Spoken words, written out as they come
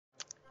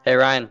Hey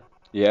Ryan,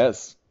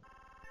 Yes.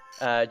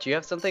 do you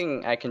have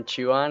something I can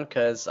chew on?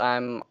 Cause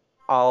I'm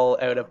all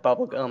out of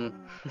bubblegum.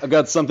 I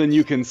got something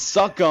you can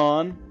suck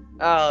on.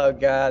 Oh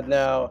God,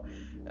 no.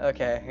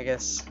 Okay, I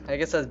guess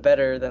that's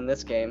better than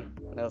this game.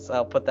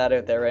 I'll put that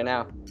out there right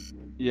now.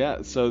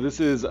 Yeah, so this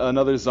is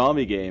another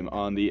zombie game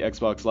on the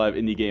Xbox Live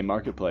Indie Game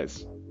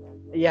Marketplace.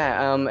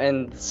 Yeah,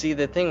 and see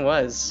the thing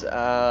was,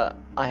 I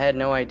had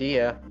no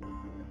idea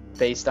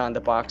based on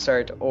the box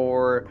art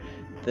or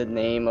the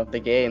name of the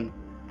game.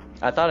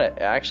 I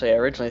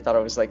originally thought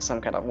it was like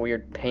some kind of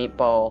weird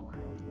paintball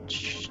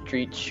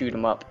street shoot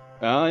 'em up.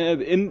 Yeah,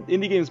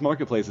 Indie Games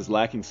Marketplace is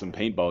lacking some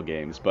paintball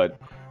games, but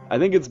I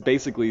think it's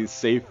basically a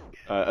safe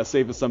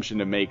assumption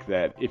to make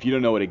that if you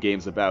don't know what a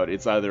game's about,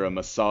 it's either a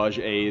massage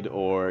aid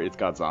or it's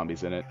got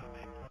zombies in it.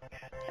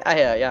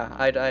 Yeah,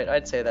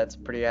 I'd say that's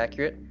pretty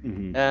accurate.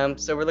 Hmm.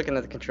 So we're looking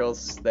at the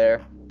controls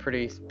there.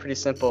 Pretty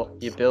simple.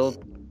 You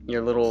build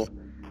your little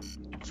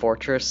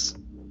fortress,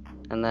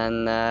 and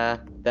then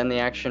the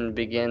action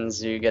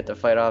begins. You get to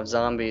fight off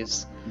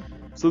zombies.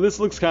 So this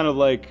looks kind of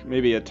like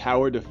maybe a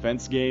tower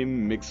defense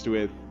game mixed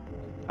with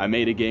I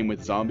made a game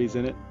with zombies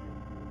in it.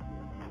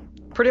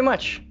 Pretty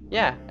much,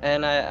 yeah.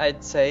 And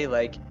I'd say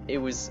like it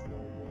was.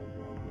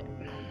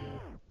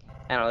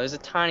 I don't know. There's a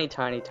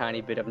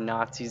tiny bit of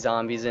Nazi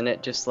zombies in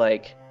it, just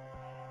like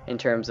in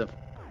terms of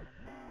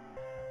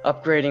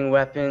upgrading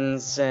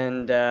weapons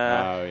and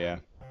Oh yeah.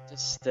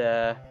 just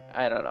I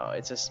don't know.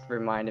 It just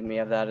reminded me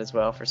of that as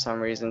well for some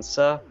reason.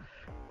 So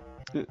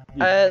You-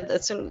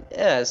 as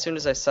soon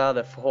as I saw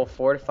the whole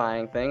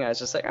fortifying thing, I was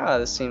just like, oh,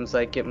 this seems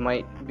like it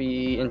might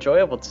be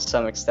enjoyable to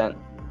some extent.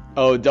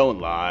 Oh, don't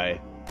lie.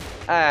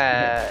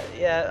 Yeah,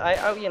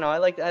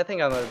 I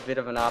think I'm a bit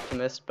of an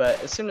optimist,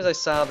 but as soon as I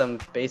saw them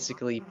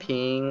basically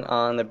peeing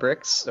on the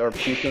bricks or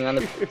puking on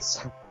the bricks,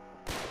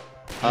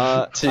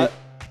 Uh, I, to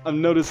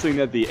I'm noticing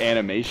that the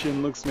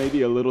animation looks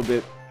maybe a little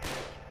bit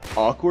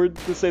awkward,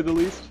 to say the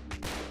least.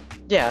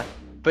 yeah,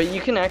 but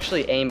you can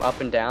actually aim up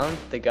and down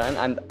the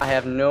gun. I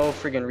have no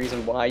friggin'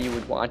 reason why you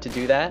would want to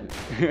do that.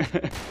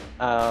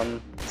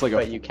 Um, It's like a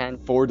but you can,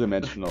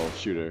 four-dimensional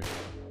shooter.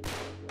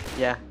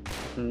 yeah,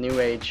 new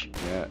age.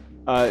 Yeah.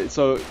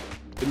 So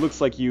it looks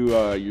like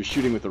you're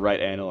shooting with the right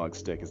analog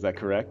stick. Is that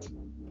correct?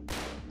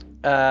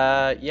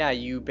 Yeah,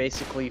 you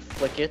basically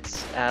flick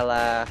it a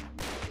la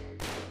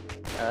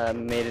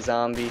made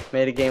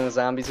a game with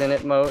zombies in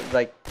it mode,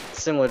 like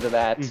similar to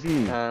that.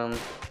 Hmm. Um,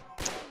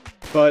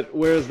 But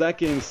whereas that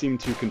game seemed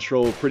to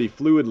control pretty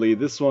fluidly,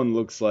 this one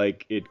looks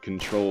like it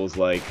controls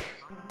like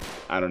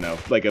I don't know,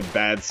 like a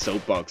bad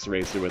soapbox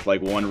racer with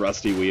like one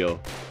rusty wheel,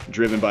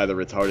 driven by the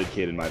retarded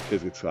kid in my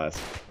physics class.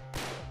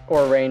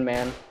 or Rain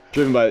Man.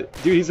 Driven by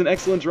dude, he's an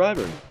excellent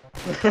driver.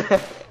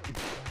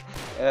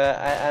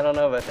 I don't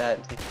know about that.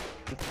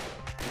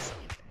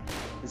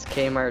 This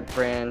Kmart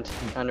brand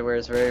underwear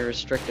is very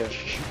restrictive.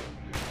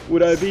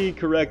 Would I be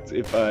correct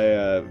if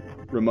I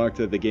remarked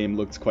that the game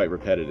looks quite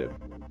repetitive?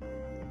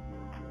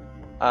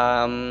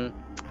 Um,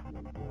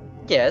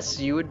 yes,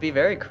 you would be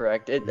very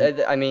correct.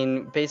 I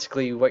mean,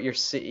 basically, what you've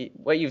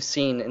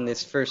seen in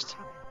this first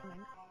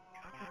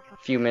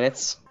few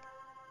minutes,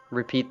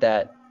 repeat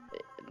that.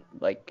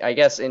 Like, I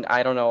guess,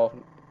 I don't know,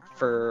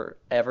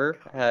 forever.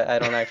 I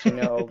don't actually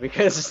know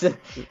because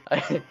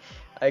I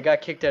I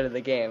got kicked out of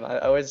the game.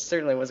 I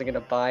certainly wasn't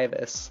gonna buy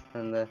this,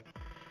 and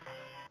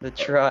the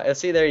try.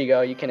 See, there you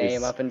go. You can aim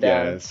It's up and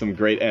yeah, down. some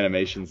great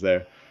animations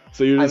there.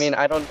 So you're I just mean,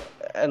 I don't,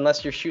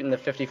 unless you're shooting the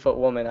 50-foot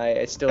woman,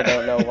 I still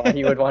don't know why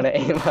you would want to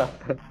aim up.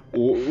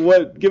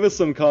 what? Give us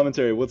some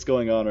commentary. What's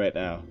going on right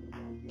now?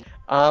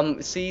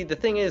 See, the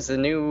thing is, the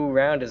new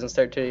round doesn't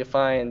start till you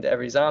find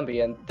every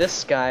zombie, and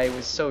this guy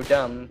was so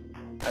dumb.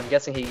 I'm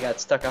guessing he got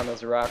stuck on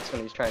those rocks when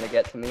he was trying to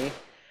get to me,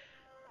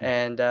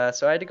 and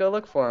so I had to go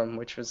look for him,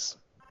 which was,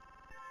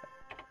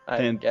 I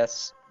Fan-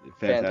 guess,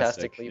 Fantastic.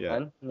 fantastically Yeah.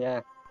 fun.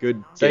 Yeah.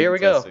 Good So here game we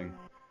go. testing.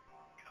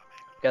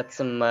 Got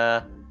some.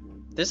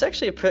 There's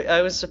actually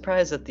I was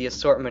surprised at the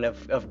assortment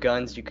of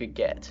guns you could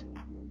get.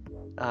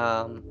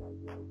 Um,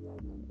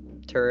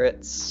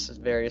 Turrets,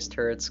 various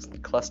turrets,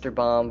 cluster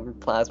bomb,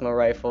 plasma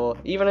rifle,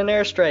 even an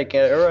airstrike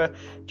or a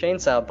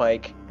chainsaw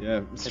bike.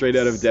 Yeah, straight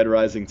out of It's Dead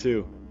Rising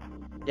 2.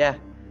 yeah,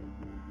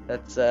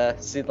 that's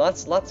see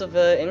lots of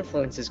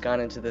influence has gone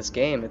into this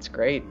game. It's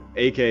great.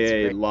 It's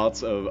AKA great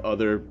lots of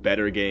other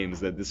better games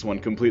that this one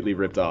completely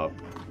ripped off.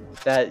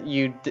 that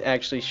you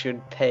actually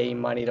should pay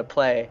money to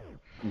play.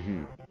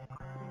 Hmm.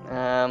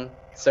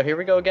 So here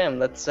we go again.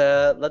 Let's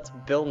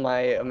build my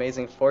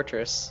amazing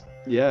fortress.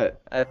 Yeah,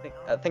 I think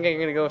I'm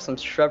gonna go with some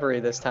shrubbery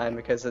this time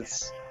because it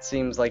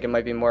seems like it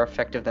might be more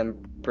effective than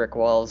brick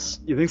walls.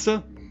 you think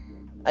so?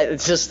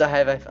 It's just I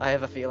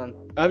have a feeling.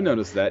 I've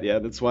noticed that, yeah.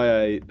 That's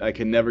why I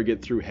can never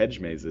get through hedge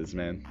mazes,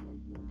 man.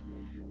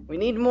 We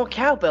need more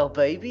cowbell,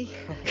 baby.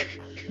 Like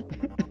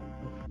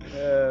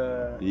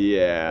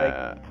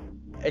Yeah.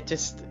 it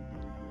just,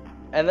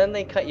 and then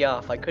they cut you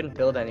off. I couldn't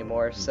build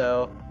anymore.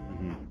 So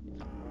Mhm.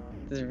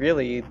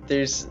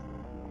 there's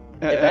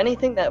if Uh,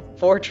 anything, that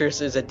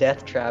fortress is a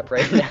death trap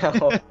right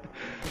now.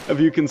 Have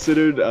you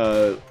considered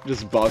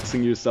just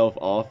boxing yourself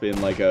off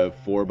in like a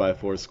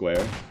 4x4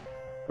 square?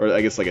 Or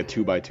I guess like a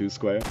 2x2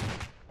 square?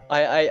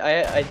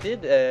 I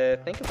did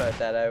think about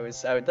that.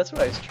 That's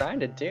what I was trying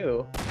to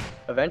do.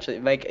 Eventually,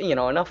 like, you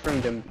know, enough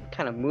room to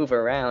kind of move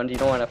around. You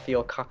don't want to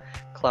feel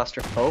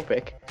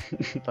claustrophobic,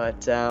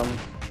 but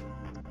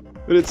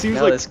But it seems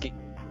no, like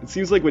it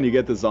seems like when you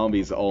get the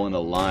zombies all in a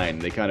line,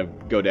 they kind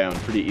of go down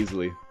pretty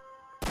easily.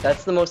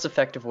 that's the most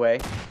effective way,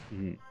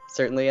 Mhm.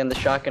 certainly, and the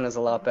shotgun is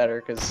a lot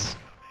better because,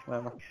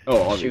 well, Oh,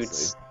 it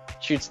obviously.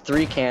 shoots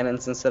 3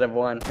 cannons instead of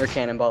 1, or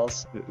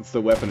cannonballs. It's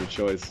the weapon of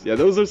choice. Yeah,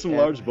 those are some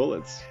Yeah. large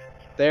bullets.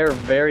 They're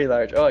very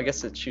large. Oh, I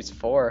guess it shoots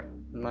 4.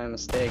 My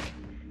mistake.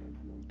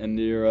 And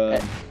you're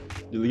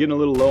getting a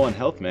little low on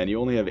health, man.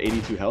 You only have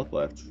 82 health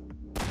left.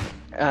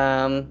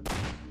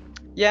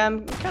 Yeah,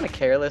 I'm kind of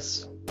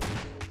careless,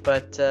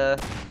 but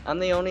I'm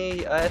the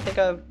only. I think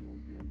I'm.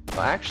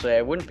 Well, actually,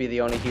 I wouldn't be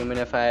the only human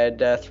if I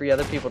had 3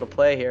 other people to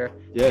play here.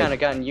 Yeah. Kind of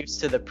gotten used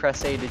to the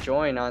press A to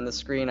join on the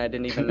screen. I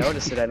didn't even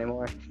notice it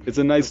anymore. It's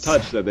a nice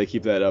touch that they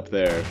keep that up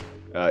there,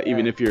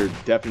 even Yeah. if you're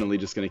definitely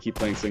just going to keep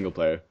playing single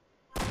player.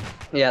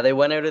 Yeah, they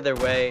went out of their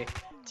way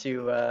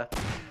to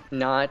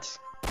not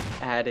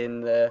add in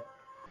the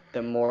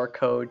more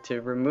code to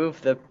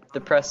remove the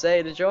press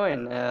A to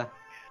join.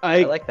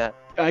 I like that.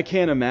 I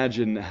can't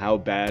imagine how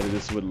bad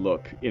this would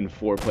look in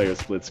 4-player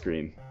split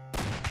screen.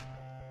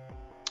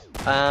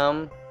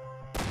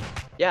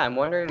 Yeah, I'm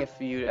wondering if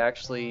you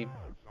actually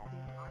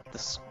the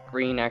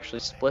screen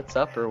actually splits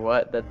up or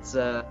what.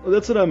 Well,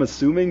 that's what I'm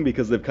assuming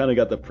because they've kind of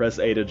got the press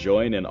A to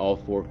join in all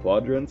 4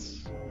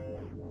 quadrants.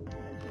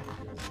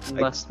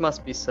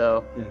 Must be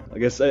so. Yeah, I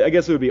guess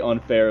it would be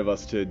unfair of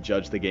us to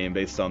judge the game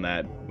based on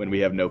that when we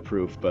have no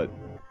proof, but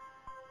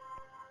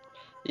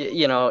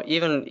You know,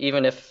 even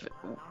if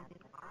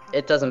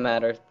it doesn't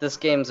matter, this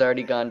game's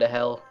already gone to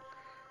hell.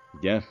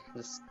 yeah.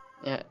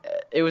 Yeah,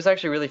 it was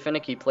actually really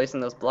finicky placing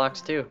those blocks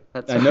too.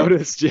 I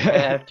noticed, I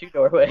yeah. have 2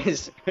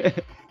 doorways.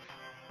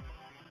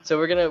 So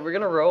we're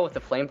gonna roll with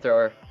the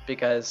flamethrower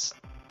because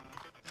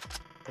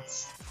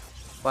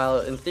while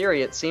in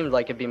theory it seemed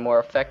like it'd be more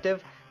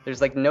effective, there's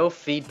like no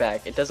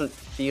feedback. It doesn't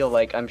feel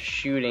like I'm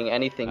shooting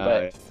anything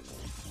but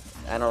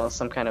I don't know,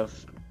 some kind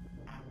of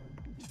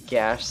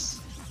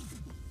gas.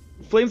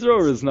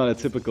 Flamethrower is not a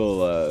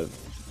typical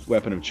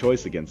weapon of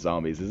choice against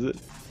zombies, is it?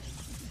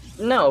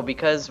 No,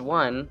 because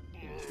 1,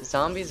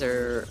 zombies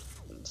are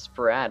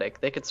sporadic.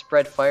 They could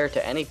spread fire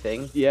to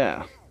anything.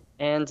 Yeah.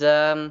 And,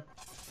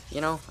 you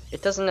know,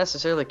 it doesn't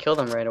necessarily kill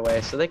them right away,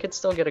 so they could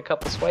still get a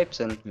couple swipes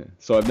in. Yeah.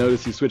 So I've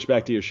noticed you switch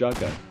back to your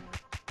shotgun.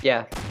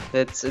 Yeah,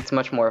 it's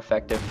much more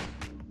effective.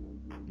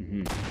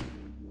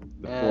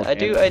 Mm-hmm. I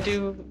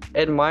do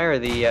admire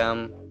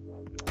the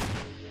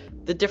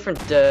different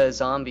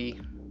zombie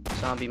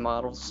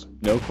models.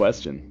 No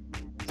question.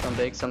 Some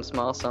big, some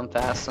small, some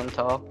fast, some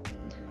tall.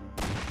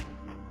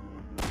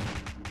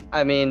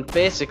 I mean,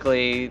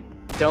 basically,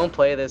 don't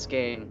play this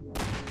game.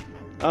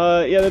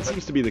 Yeah, that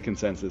seems to be the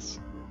consensus.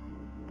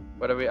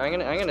 What are we? I'm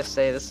gonna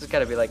say this has got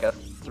to be like a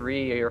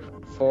 3 or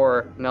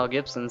 4 Mel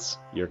Gibsons.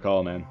 Your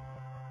call, man.